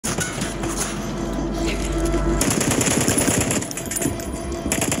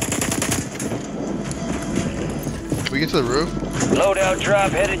to the roof? Loadout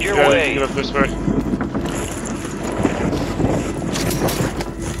drop headed your Yeah, way. get up this way.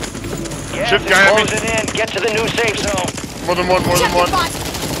 Gas Ship is guy on me. closing in. Get to the new safe zone. More than one, more than one.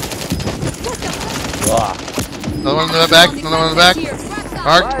 Another one in the back, another one in the back.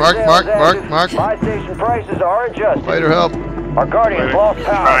 Mark. Buy station prices are adjusted. Fighter help. Our Guardian's lost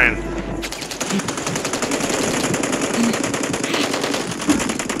power. Ryan.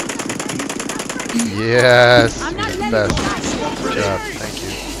 Yes. You're the best. Good job. Thank you.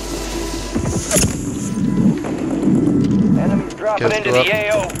 Enemies dropping Kills into go the up.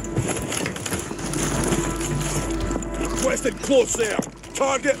 AO. Requested close air.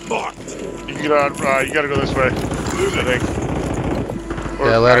 Target marked. You can get on, you gotta go this way, I think.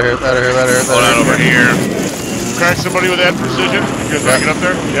 Yeah, ladder here. Hold on over here. Crack somebody with that precision. You guys wanna get up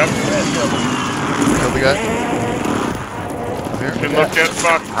there? Yep. Kill the guy. Here. Can look at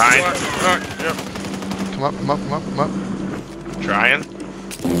fuck. Behind. Yep. Come up. Trying. There's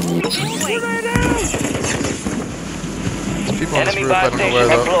people on this Enemy roof, I buy don't know where station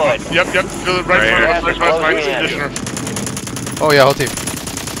though. deployed. Yep. To the right Right front of us, right here. conditioner. Oh yeah, whole team.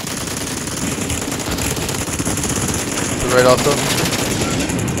 To the right also.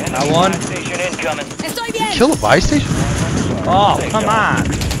 Enemy one. buy station incoming. Kill a buy station? Oh, come on.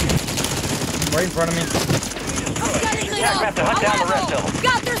 Right in front of me. Attack map to hunt down the rest of them.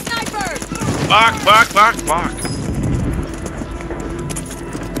 Got their snipers! Fuck.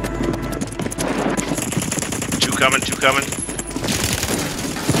 Two coming.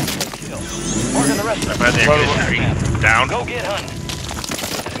 Marking the rest of Right them. by the air conditioner. Down. Go get hunting.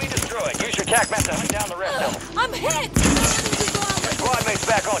 Enemy destroyed. Use your attack map to hunt down the rest of them. I'm hit! Squad mates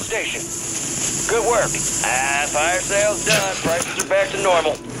back on station. Good work. Fire sales done. Prices are back to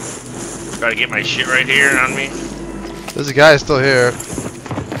normal. Gotta get my shit right here on me. There's a guy still here.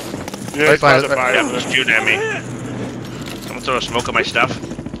 Yeah, Right he's by behind the us. fire. Yep, just shooting at me. Someone throw a smoke at my stuff.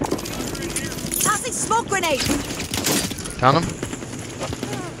 Tossing smoke grenade! Count him.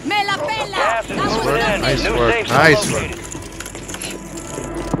 Me la pela! Gas is That was moving in. nothing. Nice New work, safe zone nice located.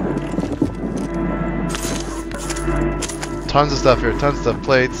 Tons of stuff here. Tons of stuff.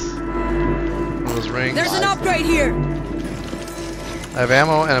 Plates. One of those rings. There's an upgrade here! I have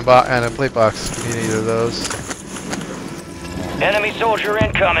ammo and a plate box. If you need either of those. Enemy soldier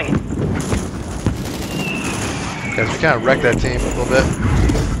incoming. Guys, we kind of wrecked that team a little bit.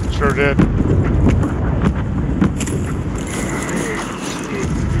 Sure did.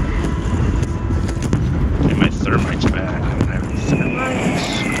 Get my thermites back. I don't have any thermites.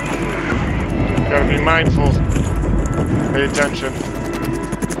 Gotta be mindful. Pay attention.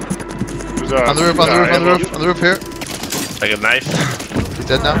 On the roof here. Like a knife. He's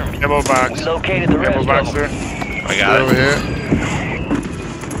dead now. Ammo box. We located the rest Ammo of box them. there. I got Over it. here.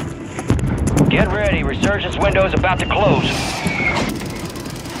 Get ready. Resurgence window is about to close.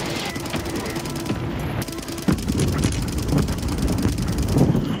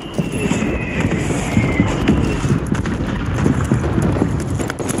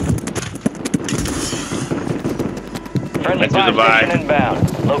 Friendly Right through the buy buy. station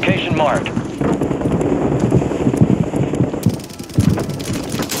inbound. Location marked.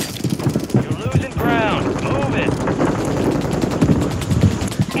 You're losing ground. Move it.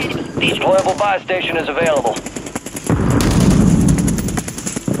 Deployable buy station is available.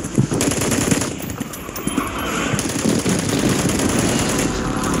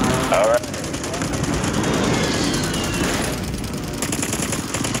 All right.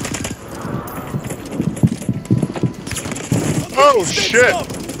 Oh shit!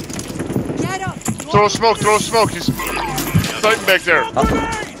 Get up! Throw smoke. He's fighting back there.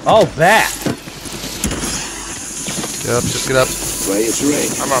 Oh, that. Get up. Just get up.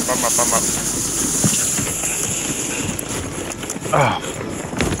 I'm up.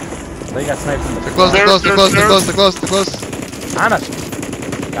 They got sniped from the They're close. They're close. on us.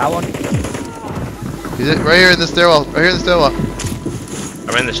 Got one. He's right here in the stairwell. I'm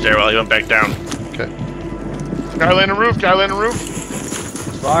in the stairwell. He went back down. Okay. Guy landing roof.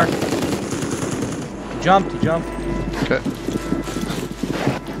 Far. He jumped. Okay.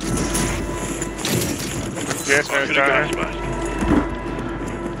 Gas man's down here.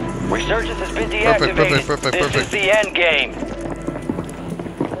 Resurgence has been deactivated. Perfect. This is the end game.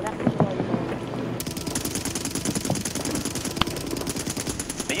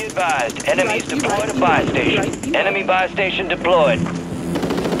 Be advised, enemies deployed a buy station. Enemy buy station deployed.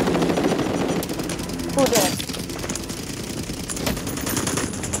 Who there?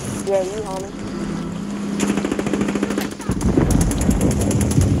 Yeah, you, homie.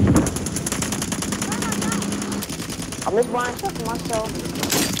 I miss Brian took myself.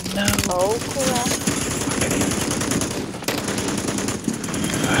 No. Oh, correct.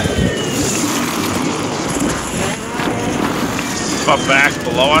 up back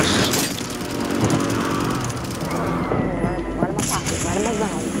below us.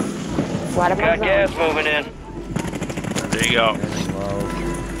 Right in my Got zone. gas moving in. There you go.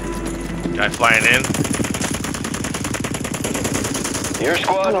 Guy flying in. Your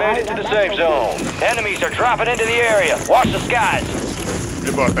squad made it to the safe zone. Enemies are dropping into the area. Watch the skies.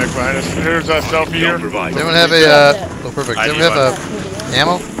 Good bot back behind us. Here's a selfie here. Does anyone have a, oh perfect. Does anyone have a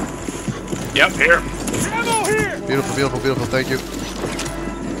ammo? Yep, here. Beautiful, beautiful, beautiful, thank you.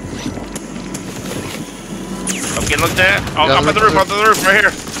 I'm getting looked at. Oh, Yeah, up on the roof, right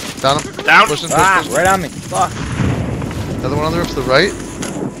here. Down him. Down. Pushing, Ah, pushing. right on me. Fuck. Another one on the roof to the right.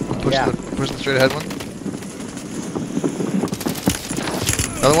 Push Yeah. push the straight ahead one.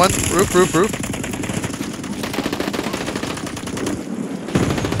 Another one. Roof, roof, roof.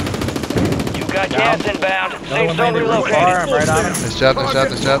 You got gas inbound. Safe one zone made it far. relocated. I'm right on him. Nice job, nice job,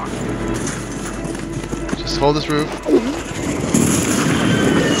 nice job. Just hold this roof. Gas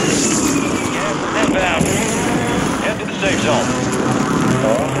is inbound. Head to the safe zone.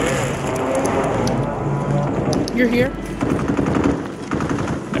 You're here?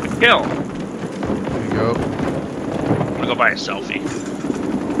 Kill. There you go. I'm gonna go buy a selfie.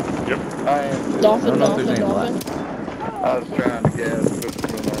 Dolphin, know if there's dolphin, any dolphin.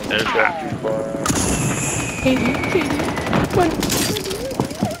 There's that. Katie, Katie.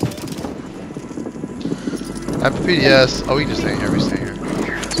 I have a PDS. Oh, we can just stay here. We stay here.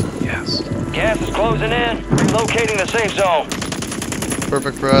 Yes. Gas is closing in. Relocating the safe zone.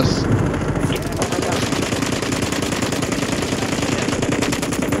 Perfect for us.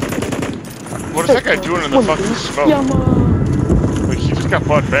 What is that guy doing in the fucking smoke? Like, he just got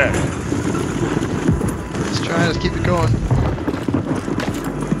bought back. Just trying to keep it going.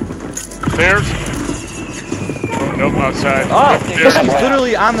 Stairs? Oh, nope, outside. Oh, Stairs. he's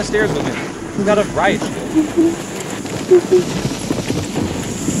literally on the stairs with me. Who got a riot shield?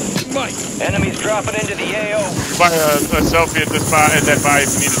 Enemies dropping into the AO. Buy a selfie at this spot at that buy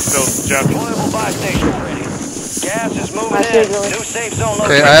if you need it still, Jeff. Deployable buy station ready. Gas is moving in. New safe zone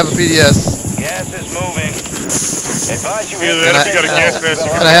Okay, located. I have a PDS. Gas is moving. Advise you Either hit that the if you got a safe gas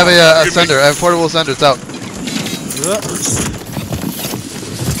zone. mask. And I have a sender. I have a portable sender. It's out.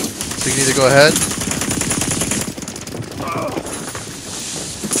 So you need to go ahead.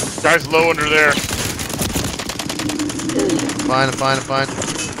 Guy's low under there. Fine, I'm fine, I'm fine.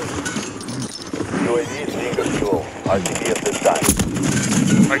 UAV is being fuel. RTB at this time.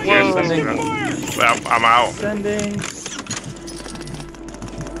 I can't Sending. Well, I'm out. Sending.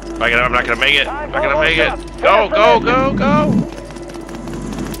 I'm not gonna make it. I'm not gonna make it. Go, go, go, go.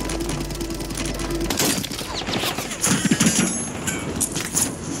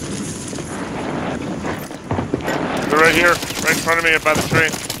 They're right here, right in front of me by the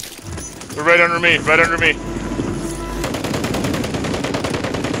train. They're right under me, right under me.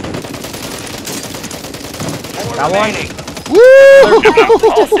 Got one. Woo!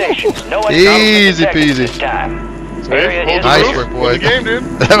 All stations. No Easy peasy. this time. Hey, Area hold is the Nice roof, work, hold boys. the game, dude.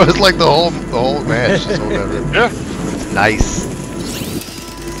 That was like the whole match. Just hold that roof. Yeah. Nice.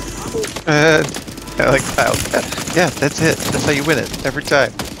 I like Kyle. Yeah, that's it. That's how you win it every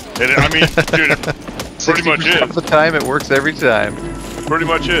time. I mean, dude, it pretty much 60% of is. the time, it works every time. Pretty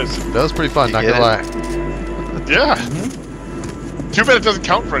much is. That was pretty fun, You not get gonna lie. Yeah. Too bad it doesn't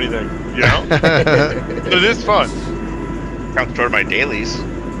count for anything, you know? But it is fun. Counts toward my dailies.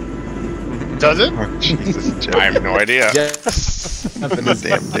 Does it? Oh, Jesus, Jeff. I have no idea. Yes. Nothing the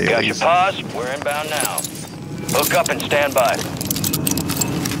damn Got your dailies. pause. We're inbound now. Hook up and stand by.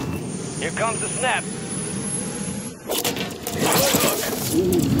 Here comes the snap.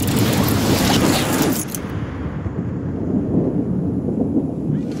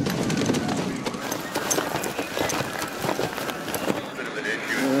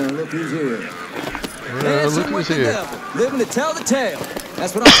 Look who's here. Look who's here. Living to tell the tale.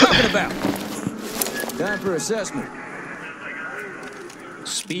 That's what I'm talking about. Time for assessment.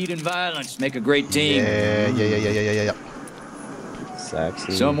 Speed and violence make a great team. Yeah.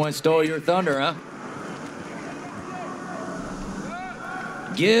 Sexy. Someone stole your thunder, huh?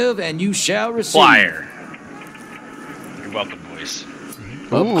 Give and you shall receive. Flyer. You're welcome, boys.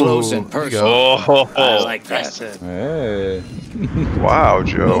 Up close Ooh, and there you personal. Oh, I like that. Hey. Wow,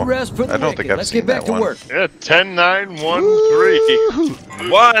 Joe. No rest for the I don't wicked. think I've Let's seen get back that to one. work. Yeah,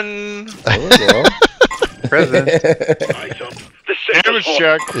 10-9-1-3. One. Present. Damage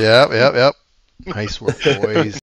check. Yep. Nice work, boys.